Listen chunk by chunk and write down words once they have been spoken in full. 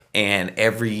And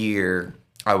every year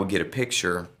I would get a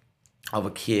picture of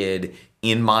a kid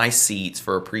in my seats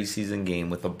for a preseason game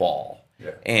with a ball.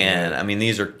 Yeah. And I mean,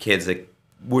 these are kids that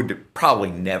would probably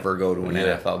never go to an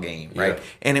NFL game, right? Yeah.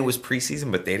 And it was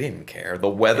preseason, but they didn't care. The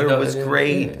weather was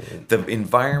great. The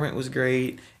environment was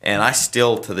great. And I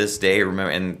still, to this day,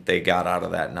 remember, and they got out of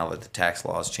that now that the tax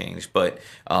laws changed, but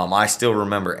I still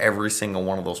remember every single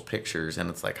one of those pictures, and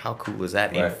it's like, how cool is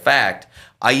that? Right. In fact,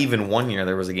 one year,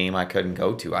 there was a game I couldn't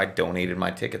go to. I donated my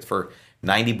tickets for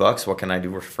 $90. What can I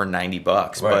do for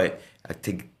 $90? Right. But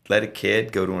to let a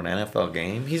kid go to an NFL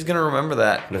game, he's going to remember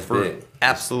that for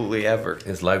absolutely ever.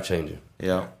 It's life-changing.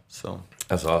 Yeah, so.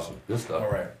 That's awesome. Good stuff.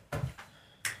 All right.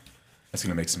 That's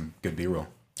going to make some good B-roll.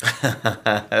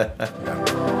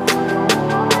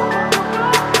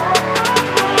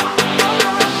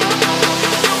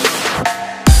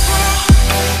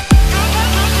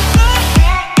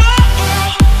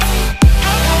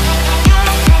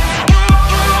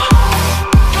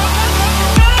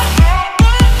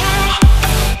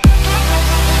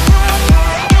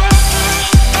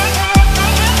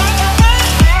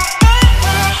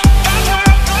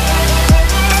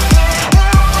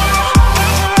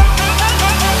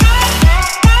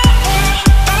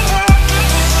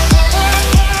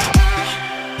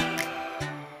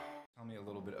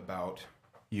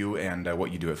 You and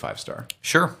what you do at 5 Star.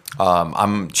 Sure.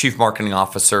 I'm Chief Marketing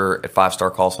Officer at 5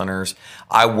 Star Call Centers.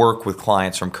 I work with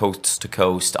clients from coast to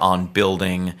coast on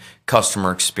building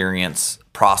customer experience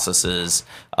processes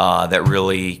that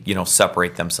really,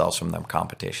 separate themselves from their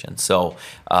competition. So,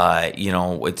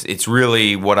 it's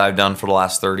really what I've done for the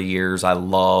last 30 years. I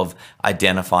love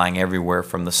identifying everywhere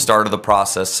from the start of the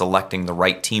process, selecting the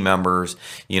right team members,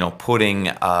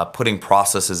 putting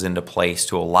processes into place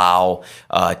to allow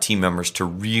team members to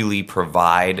really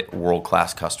provide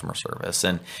world-class customer service.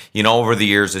 And, over the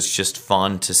years, it's just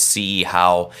fun to see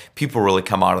how people really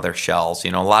come out of their shells. A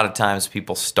lot of times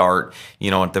people start,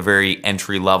 at the very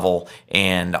entry level,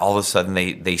 and all of a sudden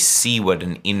they see what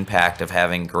an impact of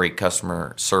having great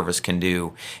customer service can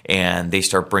do, and they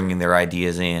start bringing their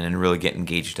ideas in and really get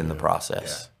engaged in the process.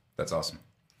 Yeah, that's awesome.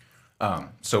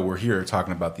 So we're here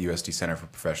talking about the USD Center for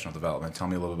Professional Development. Tell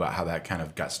me a little about how that kind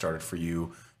of got started for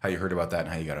you, how you heard about that, and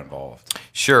how you got involved.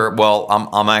 Sure. Well,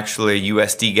 I'm actually a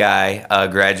USD guy.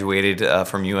 Graduated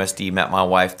from USD, met my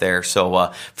wife there.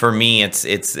 So for me,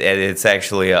 it's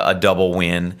actually a double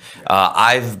win.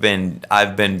 I've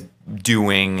been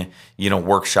doing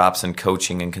workshops and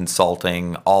coaching and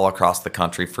consulting all across the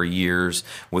country for years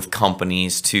with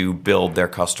companies to build their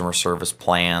customer service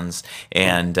plans.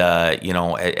 And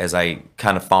as I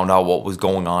kind of found out what was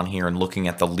going on here and looking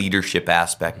at the leadership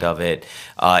aspect of it,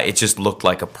 it just looked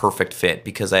like a perfect fit,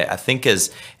 because I think as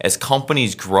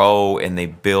companies grow and they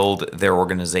build their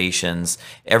organizations,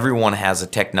 everyone has a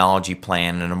technology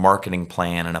plan and a marketing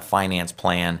plan and a finance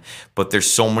plan, but there's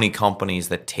so many companies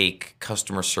that take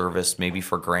customer service maybe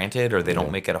for granted, or they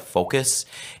don't make it a focus.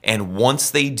 And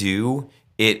once they do,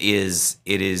 it's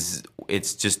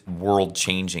just world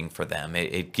changing for them.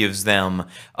 It gives them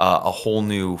a whole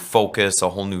new focus, a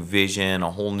whole new vision,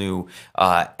 a whole new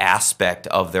aspect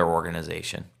of their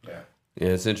organization. Yeah,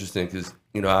 it's interesting because,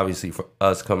 obviously for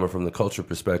us coming from the culture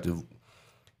perspective,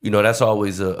 that's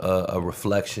always a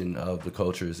reflection of the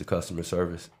culture is the customer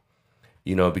service.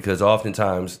 Because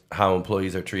oftentimes how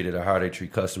employees are treated or how they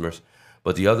treat customers.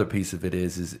 But the other piece of it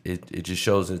is it just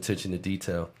shows attention to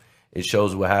detail. It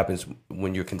shows what happens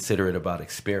when you're considerate about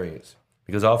experience.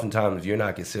 Because oftentimes if you're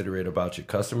not considerate about your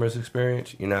customer's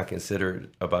experience, you're not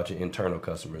considerate about your internal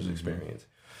customer's experience.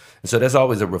 And so that's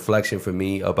always a reflection for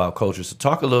me about culture. So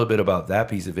talk a little bit about that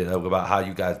piece of it, about how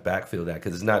you guys backfill that.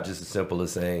 Because it's not just as simple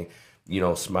as saying,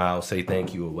 smile, say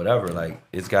thank you or whatever. Like,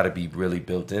 it's got to be really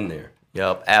built in there.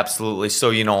 Yep, absolutely.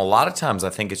 So, a lot of times I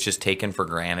think it's just taken for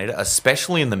granted,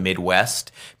 especially in the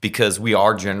Midwest, because we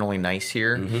are generally nice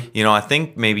here. Mm-hmm. I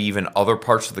think maybe even other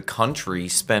parts of the country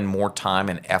spend more time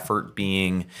and effort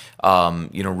being,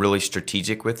 really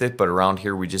strategic with it. But around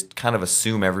here, we just kind of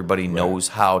assume everybody knows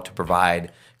how to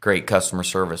provide great customer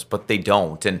service, but they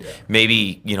don't. And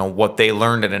maybe, what they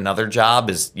learned at another job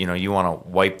is, you want to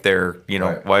wipe their,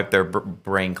 wipe their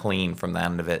brain clean from the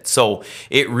end of it. So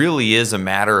it really is a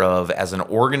matter of, as an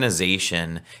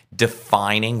organization,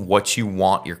 defining what you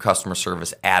want your customer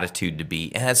service attitude to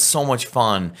be. And it's so much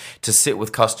fun to sit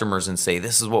with customers and say,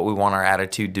 this is what we want our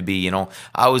attitude to be.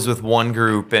 I was with one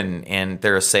group and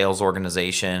they're a sales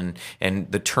organization,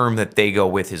 and the term that they go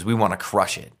with is, we want to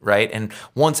crush it, right? And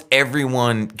once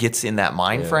everyone gets in that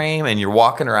mind frame and you're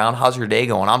walking around, how's your day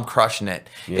going? I'm crushing it.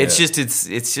 It's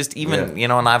just even,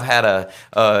 and I've had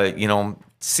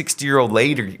 60-year-old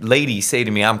lady say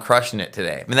to me, I'm crushing it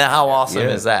today. I mean, how awesome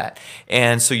is that?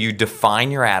 And so you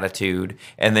define your attitude,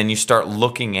 and then you start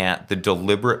looking at the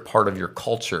deliberate part of your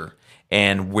culture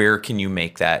and where can you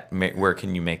make that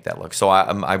look. So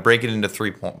I break it into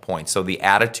 3 points. So the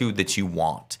attitude that you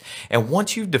want. And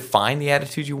once you've defined the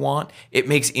attitude you want, it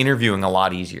makes interviewing a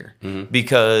lot easier.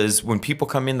 Because when people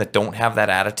come in that don't have that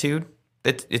attitude,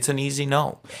 it's an easy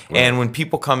no. Right. And when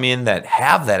people come in that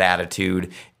have that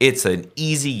attitude, it's an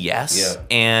easy yes. Yeah.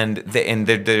 And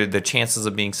the chances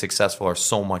of being successful are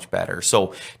so much better.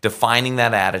 So defining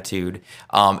that attitude,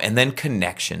 and then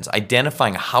connections,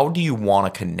 identifying how do you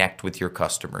want to connect with your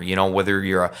customer. You know, whether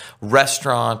you're a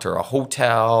restaurant or a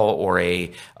hotel or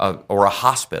a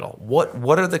hospital,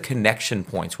 what are the connection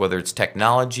points? Whether it's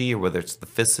technology or whether it's the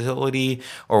facility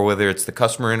or whether it's the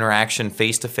customer interaction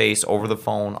face to face, over the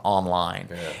phone, online.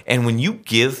 Yeah. And when you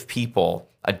give people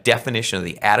a definition of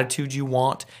the attitude you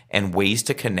want and ways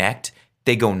to connect,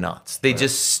 they go nuts. They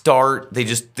just go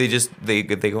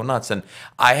nuts. And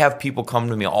I have people come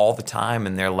to me all the time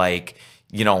and they're like,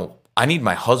 you know, I need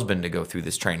my husband to go through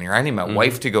this training, or I need my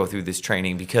wife to go through this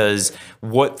training, because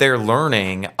what they're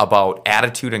learning about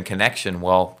attitude and connection,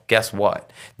 well, guess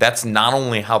what? That's not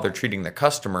only how they're treating their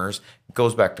customers, it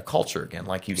goes back to culture again,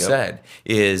 like you said,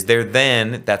 is they're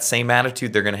then, that same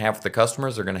attitude they're going to have with the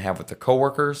customers, they're going to have with the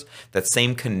coworkers, that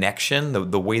same connection,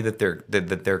 the way that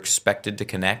they're expected to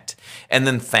connect, and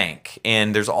then thank.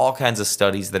 And there's all kinds of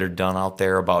studies that are done out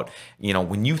there about, you know,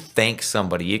 when you thank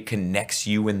somebody, it connects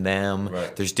you and them.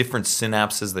 Right. There's different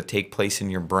synapses that take place in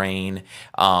your brain.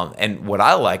 And what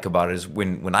I like about it is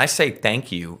when I say thank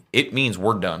you, it means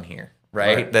we're done here.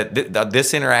 Right? That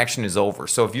this interaction is over.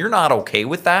 So if you're not okay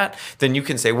with that, then you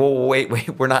can say, well, wait,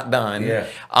 we're not done. Yeah.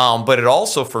 But it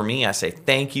also, for me, I say,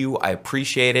 thank you. I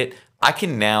appreciate it. I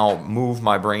can now move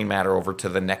my brain matter over to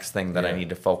the next thing that I need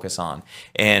to focus on.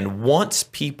 And once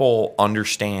people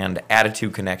understand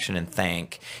attitude, connection, and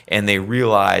thank, and they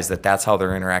realize that that's how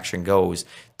their interaction goes,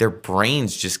 their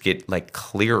brains just get like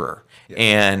clearer.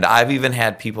 And I've even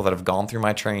had people that have gone through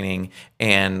my training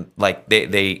and like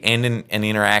they end in an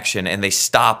interaction and they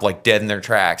stop like dead in their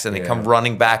tracks and they come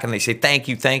running back and they say thank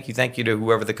you to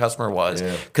whoever the customer was,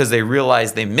 because they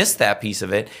realized they missed that piece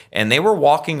of it and they were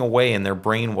walking away and their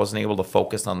brain wasn't able to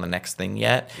focus on the next thing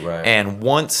yet. Right. And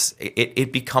once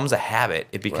it becomes a habit,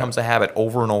 it becomes a habit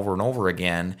over and over and over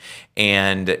again.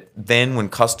 And then when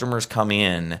customers come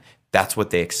in, that's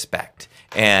what they expect.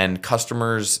 And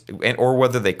customers, or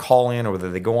whether they call in or whether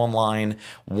they go online,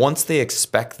 once they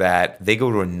expect that, they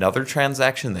go to another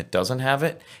transaction that doesn't have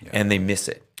it, and they miss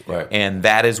it. Right. And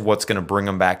that is what's going to bring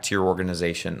them back to your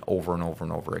organization over and over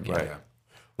and over again. Right.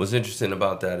 What's interesting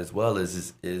about that as well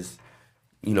is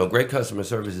you know, great customer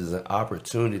service is an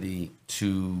opportunity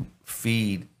to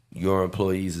feed your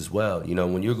employees as well. You know,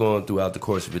 when you're going throughout the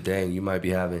course of a day and you might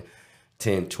be having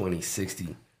 10, 20,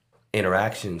 60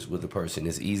 interactions with the person,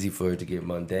 it's easy for it to get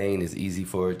mundane. It's easy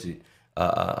for it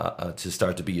to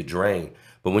start to be a drain.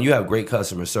 But when you have great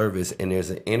customer service and there's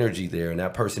an energy there and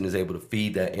that person is able to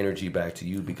feed that energy back to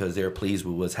you because they're pleased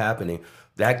with what's happening,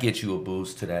 that gets you a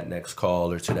boost to that next call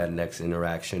or to that next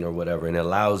interaction or whatever, and it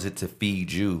allows it to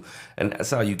feed you. And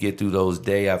that's how you get through those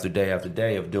day after day after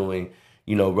day of doing,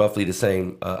 you know, roughly the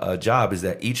same job, is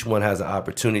that each one has an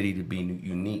opportunity to be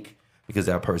unique, because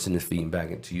that person is feeding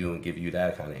back into you and giving you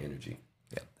that kind of energy.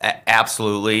 Yeah,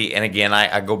 absolutely. And again,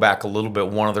 I go back a little bit.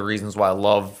 One of the reasons why I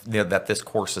love that this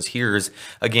course is here is,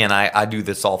 again, I do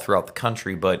this all throughout the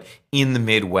country, but in the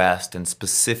Midwest and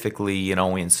specifically, you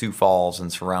know, in Sioux Falls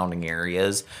and surrounding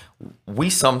areas, we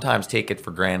sometimes take it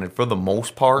for granted. For the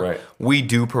most part, we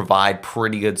do provide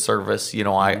pretty good service. You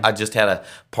know, I just had a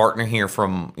partner here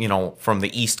from the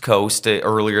East Coast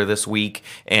earlier this week,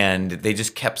 and they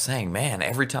just kept saying, man,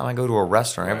 every time I go to a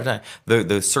restaurant, every time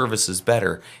the service is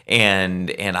better. And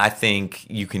I think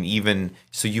you can even,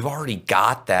 so you've already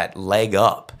got that leg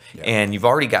up. Yeah. And you've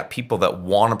already got people that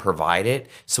want to provide it.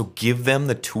 So give them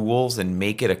the tools and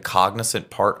make it a cognizant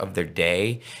part of their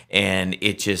day. And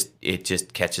it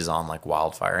just catches on like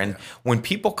wildfire. And when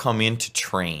people come in to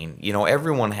train, you know,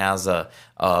 everyone has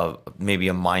maybe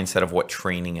a mindset of what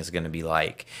training is going to be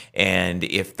like. And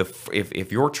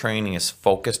if your training is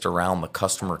focused around the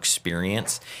customer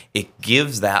experience, it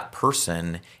gives that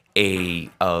person a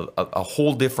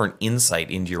whole different insight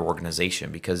into your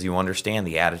organization, because you understand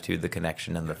the attitude, the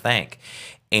connection, and the thank.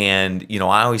 And, you know,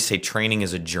 I always say training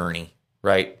is a journey,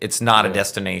 right? It's not a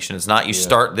destination. It's not you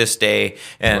start this day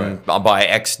and by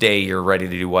X day you're ready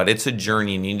to do what. It's a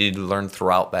journey, and you need to learn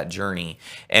throughout that journey.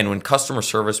 And when customer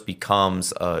service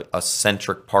becomes a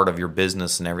centric part of your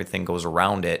business and everything goes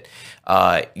around it,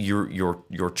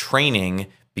 your training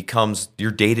becomes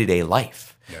your day-to-day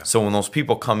life. Yeah. So when those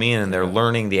people come in and they're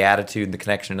learning the attitude, the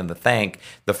connection, and the thank,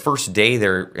 the first day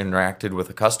they're interacted with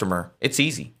a customer, it's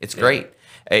easy. It's great.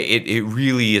 It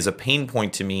really is a pain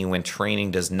point to me when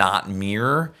training does not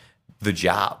mirror the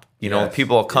job. You know,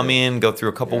 people will come in, go through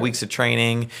a couple weeks of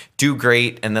training, do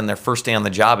great, and then their first day on the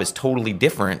job is totally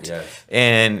different. Yes.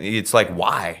 And it's like,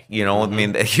 why? You know, I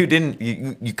mean,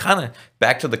 you kind of,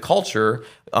 back to the culture,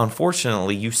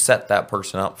 unfortunately, you set that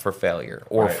person up for failure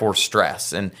or for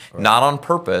stress, and not on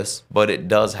purpose, but it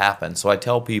does happen. So I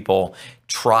tell people,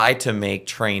 try to make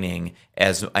training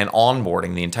as an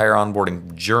onboarding, the entire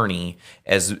onboarding journey,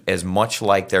 as much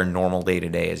like their normal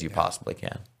day-to-day as you possibly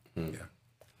can.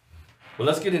 Well,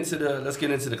 let's get into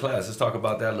the class. Let's talk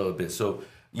about that a little bit. So,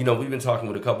 you know, we've been talking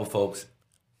with a couple folks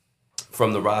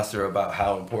from the roster about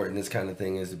how important this kind of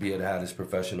thing is to be able to have this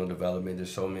professional development.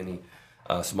 There's so many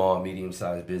small and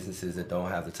medium-sized businesses that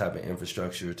don't have the type of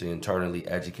infrastructure to internally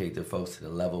educate their folks to the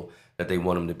level that they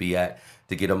want them to be at,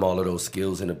 to get them all of those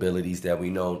skills and abilities that we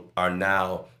know are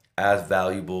now as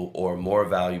valuable or more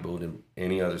valuable than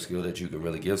any other skill that you can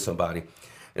really give somebody.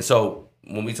 And so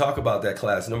when we talk about that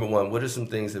class, number one, what are some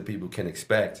things that people can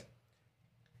expect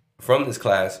from this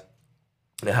class,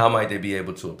 and how might they be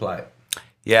able to apply it?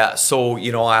 Yeah, so,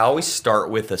 you know, I always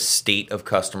start with a state of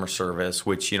customer service,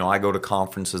 which, you know, I go to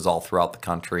conferences all throughout the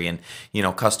country, and, you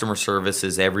know, customer service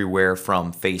is everywhere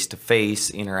from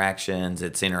face-to-face interactions,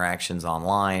 it's interactions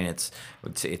online,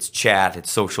 it's chat,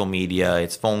 it's social media,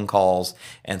 it's phone calls,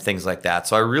 and things like that.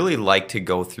 So I really like to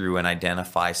go through and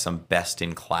identify some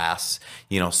best-in-class,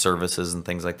 you know, services and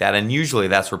things like that. And usually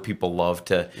that's where people love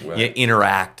to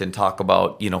interact and talk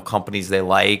about, you know, companies they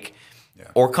like,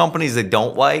 or companies that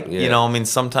don't like. You know, I mean,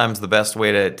 sometimes the best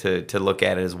way to look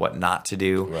at it is what not to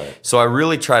do. Right. So I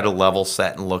really try to level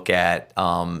set and look at,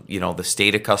 you know, the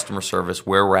state of customer service,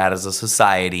 where we're at as a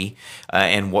society,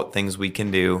 and what things we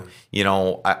can do. You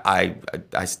know,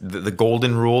 the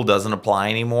golden rule doesn't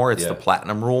apply anymore. It's the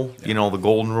platinum rule. You know, the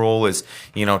golden rule is,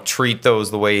 you know, treat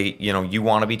those the way, you know, you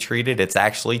want to be treated. It's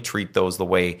actually treat those the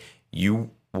way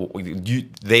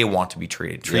they want to be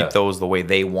treated. Treat those the way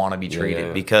they want to be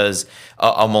treated, because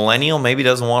a millennial maybe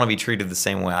doesn't want to be treated the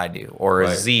same way I do, or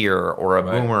a Z or a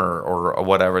boomer or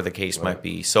whatever the case might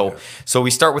be. So we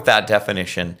start with that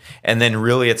definition, and then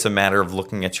really it's a matter of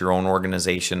looking at your own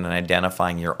organization and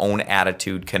identifying your own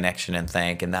attitude, connection, and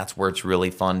thank. And that's where it's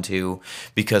really fun too,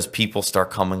 because people start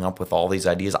coming up with all these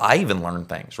ideas. I even learn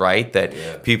things, right?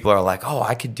 That people are like, oh,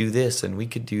 I could do this and we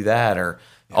could do that, or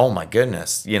oh my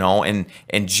goodness, you know, and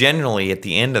generally at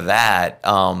the end of that,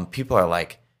 people are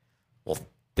like, well,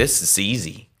 this is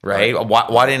easy, right?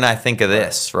 Why didn't I think of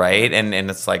this, right? And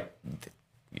it's like,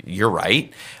 you're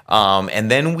right.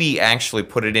 And then we actually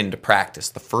put it into practice.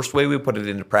 The first way we put it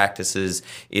into practice is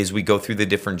we go through the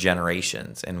different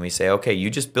generations, and we say, okay, you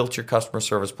just built your customer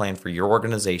service plan for your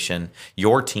organization,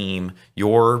 your team,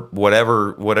 your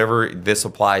whatever this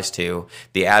applies to,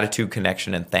 the attitude,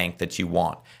 connection, and thank that you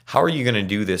want. How are you going to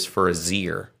do this for a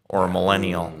Zer or a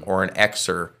millennial or an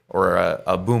Xer or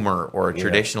a boomer or a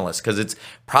traditionalist? Because it's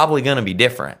probably going to be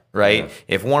different, right?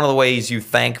 If one of the ways you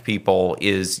thank people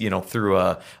is, you know, through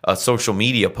a social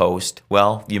media post,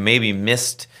 well, you maybe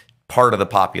missed part of the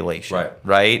population,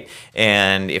 right?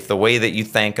 And if the way that you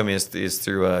thank them is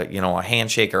through a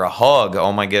handshake or a hug,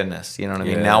 oh my goodness, you know what I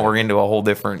mean? Now we're into a whole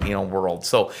different, you know, world.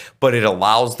 So, but it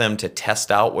allows them to test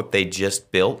out what they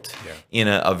just built in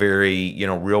a very, you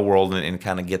know, real world, and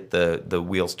kind of get the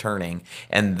wheels turning.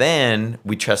 And then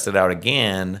we test it out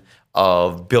again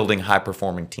of building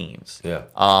high-performing teams.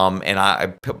 And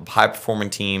high-performing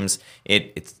teams,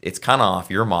 it's kind of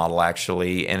off your model,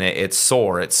 actually, and it's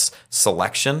SOAR. It's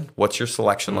selection. What's your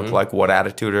selection look like? What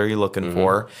attitude are you looking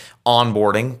for?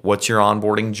 Onboarding. What's your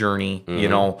onboarding journey, you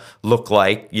know, look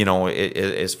like, you know,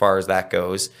 as far as that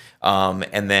goes?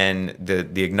 And then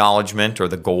the acknowledgement or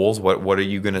the goals, what are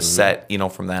you going to set, you know,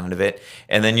 from that end of it?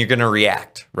 And then you're going to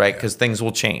react, right? Because things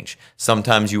will change.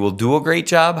 Sometimes you will do a great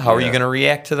job. How are you going to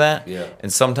react to that?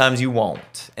 And sometimes you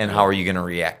won't. And how are you going to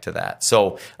react to that?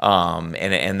 So,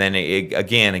 and then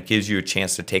it gives you a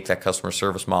chance to take that customer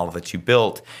service model that you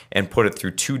built and put it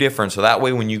through two different. So that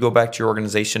way, when you go back to your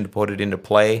organization to put it into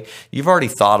play, you've already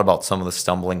thought about some of the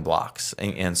stumbling blocks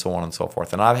and so on and so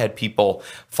forth. And I've had people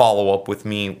follow up with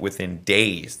me within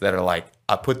days that are like,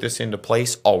 I put this into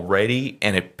place already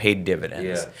and it paid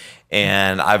dividends.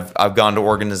 And I've gone to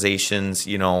organizations,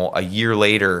 you know, a year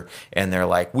later, and they're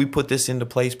like, we put this into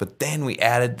place, but then we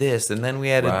added this, and then we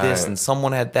added this, and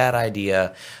someone had that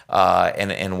idea,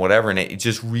 and whatever. And it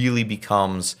just really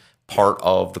becomes part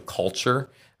of the culture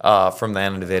from the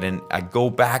end of it. And I go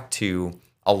back to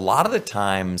a lot of the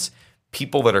times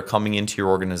people that are coming into your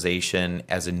organization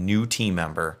as a new team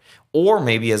member or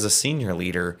maybe as a senior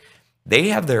leader, they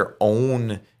have their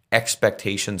own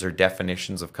expectations or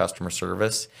definitions of customer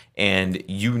service, and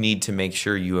you need to make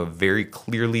sure you have very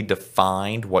clearly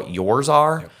defined what yours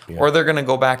are, or they're going to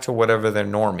go back to whatever their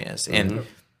norm is. And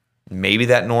maybe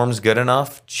that norm's good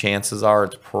enough. Chances are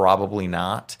it's probably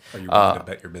not. Are you willing to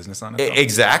bet your business on it, though?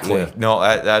 Exactly. Yeah. No,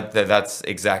 that's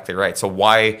exactly right. So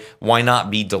why not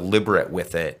be deliberate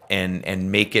with it and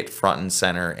make it front and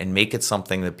center and make it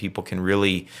something that people can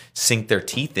really sink their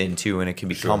teeth into, and it can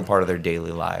become part of their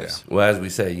daily lives. Well, as we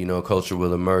say, culture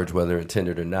will emerge whether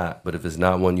intended or not. But if it's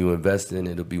not one you invest in,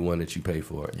 it'll be one that you pay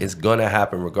for. It's going to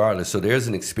happen regardless. So there's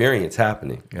an experience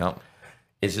happening. Yeah.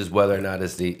 It's just whether or not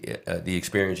it's the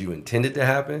experience you intended to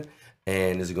happen,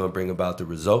 and is it going to bring about the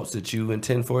results that you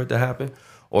intend for it to happen,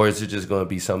 or is it just going to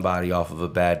be somebody off of a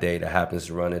bad day that happens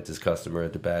to run into this customer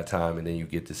at the bad time, and then you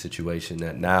get the situation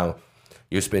that now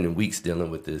you're spending weeks dealing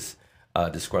with this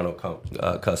disgruntled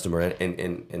customer,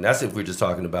 and that's if we're just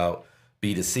talking about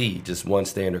B2C, just one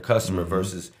standard customer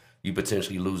versus you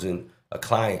potentially losing a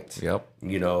client,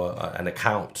 an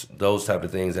account, those type of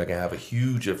things that can have a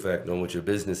huge effect on what your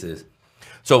business is.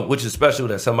 So, which is special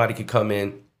that somebody could come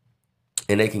in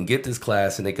and they can get this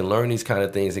class and they can learn these kind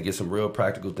of things and get some real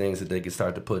practical things that they can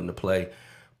start to put into play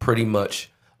pretty much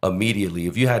immediately.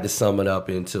 If you had to sum it up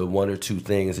into one or two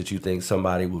things that you think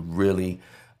somebody would really,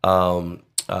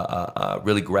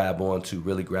 really grab onto,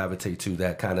 really gravitate to,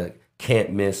 that kind of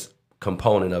can't miss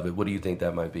component of it, what do you think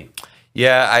that might be?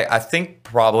 Yeah, I think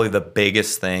probably the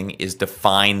biggest thing is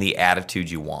define the attitude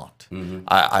you want.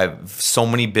 I've so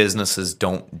many businesses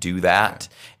don't do that,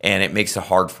 and it makes it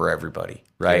hard for everybody,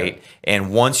 right? Yeah.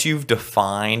 And once you've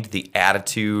defined the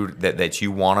attitude that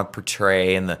you want to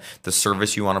portray and the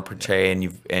service you want to portray,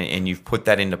 and you've put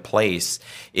that into place,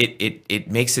 it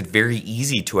makes it very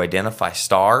easy to identify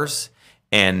stars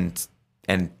and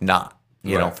not.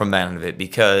 From that end of it,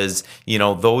 because,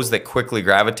 those that quickly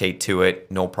gravitate to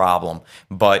it, no problem.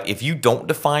 But if you don't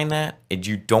define that and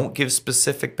you don't give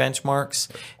specific benchmarks,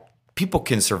 people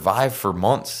can survive for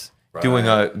months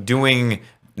doing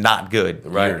not good.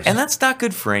 Right. And that's not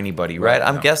good for anybody, right?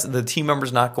 I'm guessing the team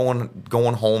member's not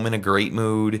going home in a great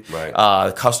mood.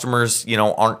 Right. Customers,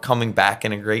 aren't coming back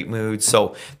in a great mood.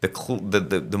 So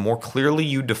the more clearly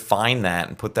you define that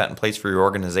and put that in place for your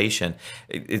organization,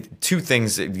 two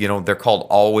things, they're called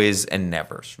always and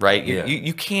nevers, right? Yeah.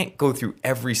 You can't go through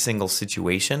every single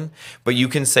situation, but you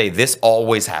can say this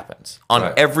always happens.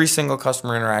 On every single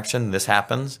customer interaction, this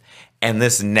happens. And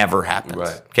this never happens.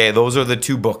 Right. Okay, those are the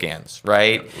two bookends,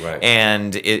 right? Right.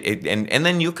 And and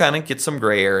then you kind of get some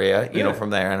gray area, from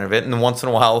there end of it. And once in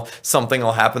a while, something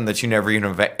will happen that you never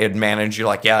even had managed. You're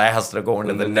like, yeah, that has to go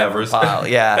into the never pile.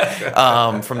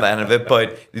 Yeah, from the end of it.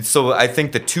 But so I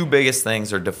think the two biggest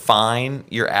things are define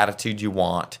your attitude you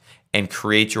want and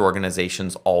create your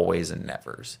organization's always and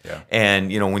nevers. Yeah.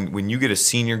 And when you get a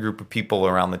senior group of people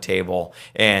around the table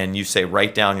and you say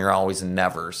write down your always and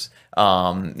nevers.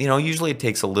 Usually it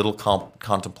takes a little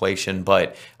contemplation,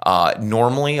 but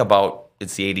normally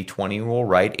it's the 80-20 rule,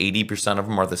 right? 80% of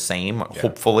them are the same,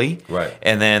 hopefully. Right.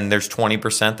 And then there's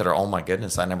 20% that are, oh my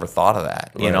goodness, I never thought of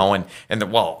that,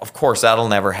 and well, of course that'll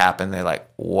never happen. They're like,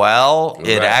 well,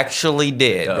 it actually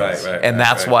did. And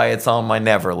that's why it's on my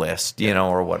never list,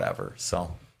 or whatever.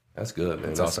 So that's good, man.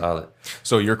 That's awesome. solid.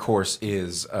 So your course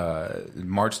is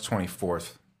March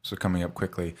 24th. So coming up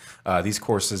quickly, these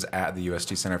courses at the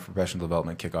USD Center for Professional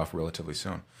Development kick off relatively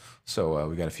soon. So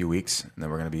we got a few weeks, and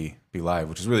then we're going to be live,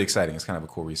 which is really exciting. It's kind of a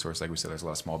cool resource. Like we said, there's a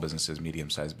lot of small businesses,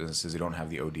 medium-sized businesses. You don't have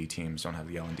the OD teams, don't have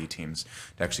the L&D teams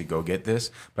to actually go get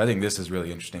this. But I think this is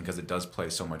really interesting because it does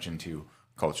play so much into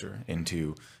culture,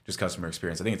 into just customer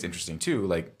experience. I think it's interesting too.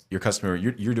 Like you're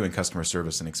doing customer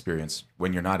service and experience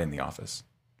when you're not in the office.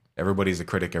 Everybody's a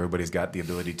critic. Everybody's got the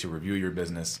ability to review your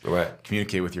business,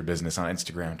 communicate with your business on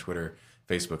Instagram, Twitter,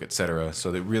 Facebook, etc.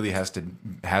 So it really has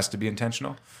to be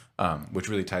intentional, which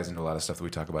really ties into a lot of stuff that we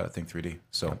talk about at Think 3D.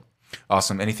 So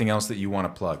awesome. Anything else that you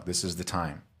want to plug? This is the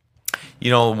time.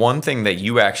 One thing that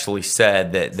you actually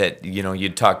said that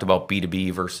you'd talked about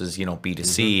B2B versus,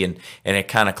 B2C, and it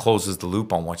kind of closes the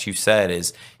loop on what you said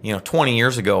is, 20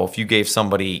 years ago, if you gave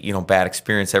somebody, bad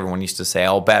experience, everyone used to say,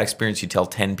 oh, bad experience, you tell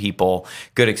 10 people,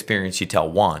 good experience, you tell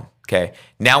one. Okay.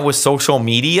 Now with social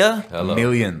media,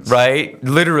 millions, right?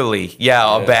 Literally,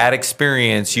 a bad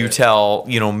experience, you tell,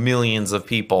 millions of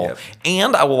people. Yep.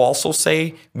 And I will also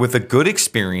say with a good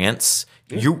experience,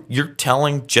 you're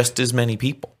telling just as many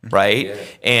people, right? Yeah.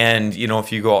 And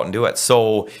if you go out and do it,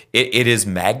 so it is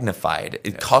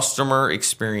magnified. Customer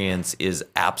experience is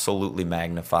absolutely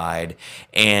magnified.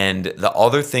 And the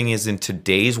other thing is, in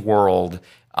today's world,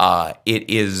 it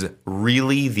is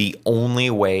really the only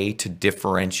way to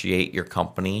differentiate your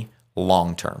company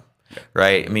long term.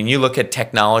 Right. I mean, you look at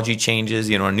technology changes,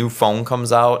 a new phone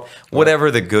comes out,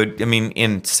 whatever the good,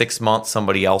 in 6 months,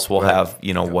 somebody else will have,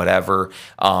 whatever.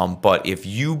 But if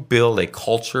you build a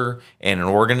culture and an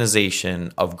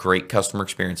organization of great customer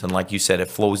experience, and like you said, it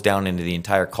flows down into the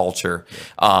entire culture,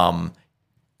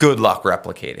 good luck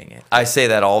replicating it. I say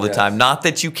that all the time. Not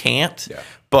that you can't,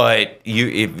 but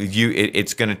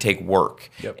it's going to take work.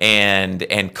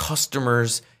 And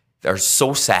customers are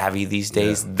so savvy these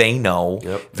days. They know.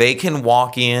 They can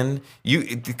walk in.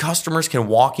 The customers can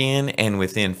walk in, and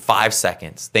within 5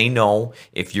 seconds, they know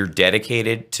if you're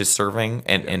dedicated to serving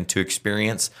and to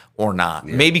experience or not.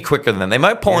 Maybe quicker than them. They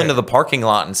might pull into the parking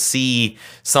lot and see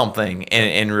something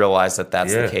and realize that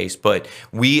that's the case. But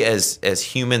we as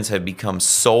humans have become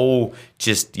so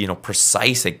just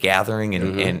precise at gathering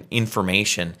and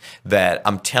information that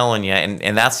I'm telling you,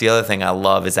 and that's the other thing I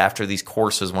love is after these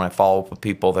courses, when I follow up with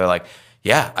people, they're like,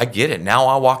 yeah, I get it. Now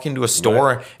I walk into a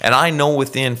store and I know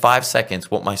within 5 seconds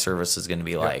what my service is going to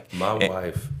be like. My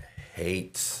wife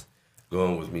hates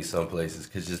going with me some places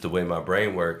because just the way my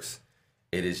brain works,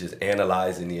 it is just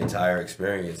analyzing the entire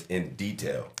experience in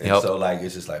detail. And so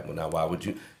it's just like, well, now why would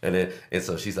you? And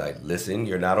so she's like, listen,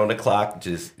 you're not on the clock.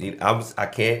 Just I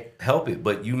can't help it.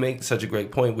 But you make such a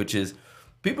great point, which is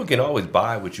people can always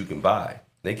buy what you can buy.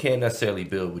 They can't necessarily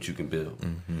build what you can build.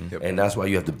 And that's why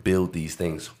you have to build these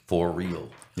things for real.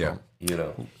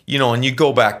 And you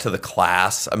go back to the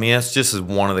class. That's just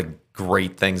one of the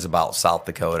great things about South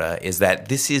Dakota is that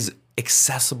this is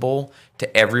accessible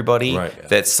to everybody,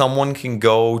 that someone can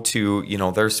go to,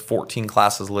 there's 14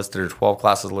 classes listed or 12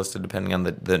 classes listed depending on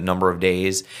the number of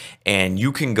days, and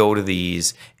you can go to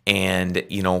these and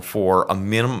for a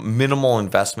minimal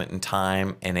investment in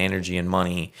time and energy and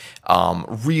money,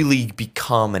 really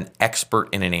become an expert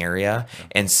in an area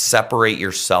and separate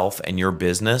yourself and your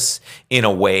business in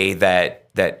a way that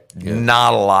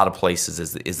not a lot of places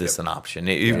is this an option.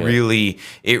 It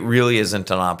really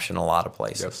isn't an option a lot of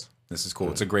places. This is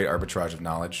cool. It's a great arbitrage of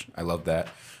knowledge. I love that.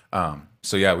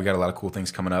 So yeah, we got a lot of cool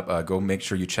things coming up. Go make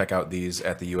sure you check out these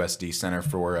at the USD Center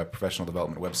for Professional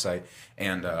Development website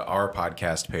and our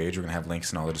podcast page. We're going to have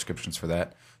links in all the descriptions for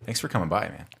that. Thanks for coming by,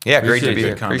 man. Yeah, great to be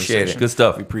here. Appreciate it. Good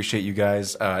stuff. We appreciate you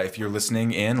guys. If you're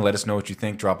listening in, let us know what you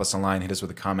think. Drop us a line. Hit us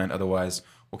with a comment. Otherwise,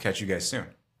 we'll catch you guys soon.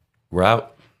 We're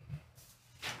out.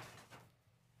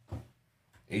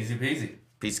 Easy peasy.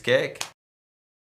 Piece of cake.